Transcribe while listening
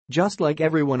Just like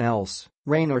everyone else,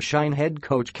 rain or shine head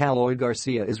coach Caloy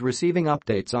Garcia is receiving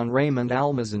updates on Raymond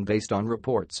Almazan based on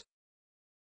reports.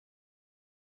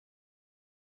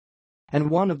 And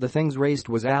one of the things raised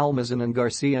was Almazan and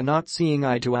Garcia not seeing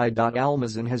eye to eye.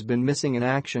 Almazan has been missing in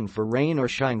action for rain or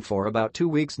shine for about 2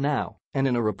 weeks now, and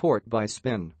in a report by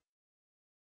Spin.ph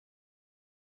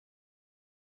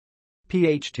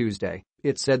Tuesday,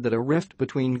 it said that a rift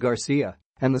between Garcia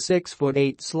and the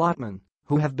 6'8" slotman,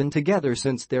 who have been together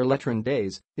since their Letran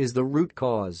days, is the root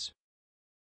cause.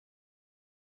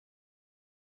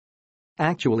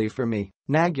 "Actually for me,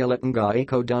 nagulat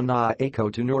ako na ako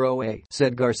tinuro,"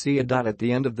 said Garcia. "At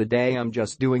the end of the day I'm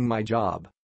just doing my job.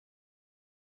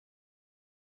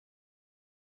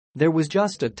 There was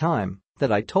just a time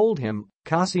that I told him,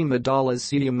 kasi madalas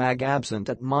siya mag-absent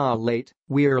at late,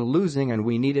 we're losing and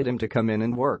we needed him to come in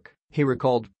and work," he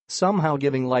recalled, somehow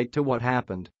giving light to what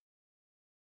happened.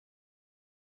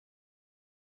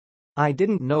 "I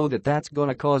didn't know that that's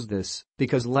gonna cause this,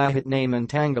 because lahat and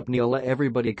tanggap nila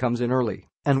everybody comes in early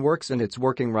and works and it's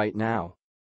working right now."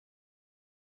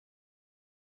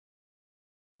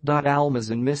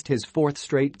 Almazan missed his 4th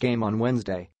straight game on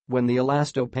Wednesday when the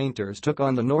Elasto Painters took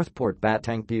on the Northport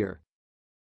Batang Pier.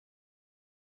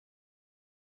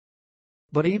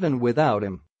 But even without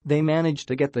him, they managed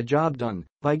to get the job done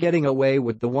by getting away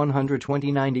with the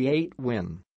 120-98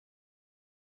 win.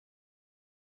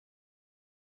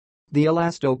 The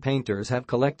Elasto Painters have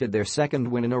collected their 2nd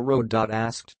win in a row.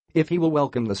 Asked if he will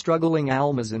welcome the struggling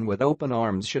Almazan with open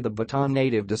arms should the Bataan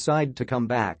native decide to come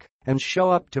back and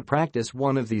show up to practice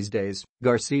one of these days,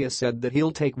 Garcia said that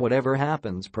he'll take whatever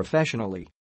happens professionally.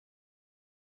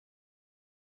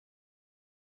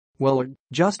 "Well,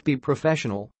 just be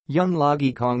professional, yun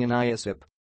lagi kong iniisip.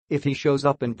 If he shows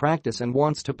up in practice and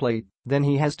wants to play, then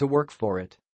he has to work for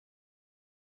it.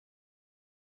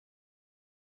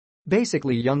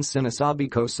 Basically yun sinasabi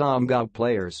ko sa mga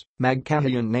players,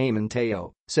 magkahiyun naman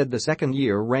tayo," said the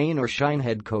 2nd-year rain or shine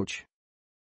head coach.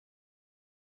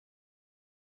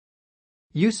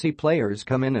 "You see players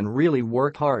come in and really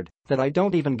work hard that I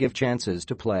don't even give chances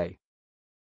to play.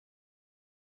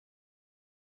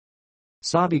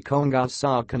 Sabi ko nga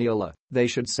sa kanila, they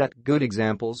should set good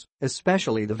examples,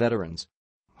 especially the veterans.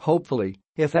 Hopefully,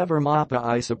 if ever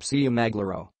mapaisip siya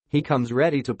maglaro, he comes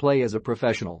ready to play as a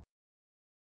professional."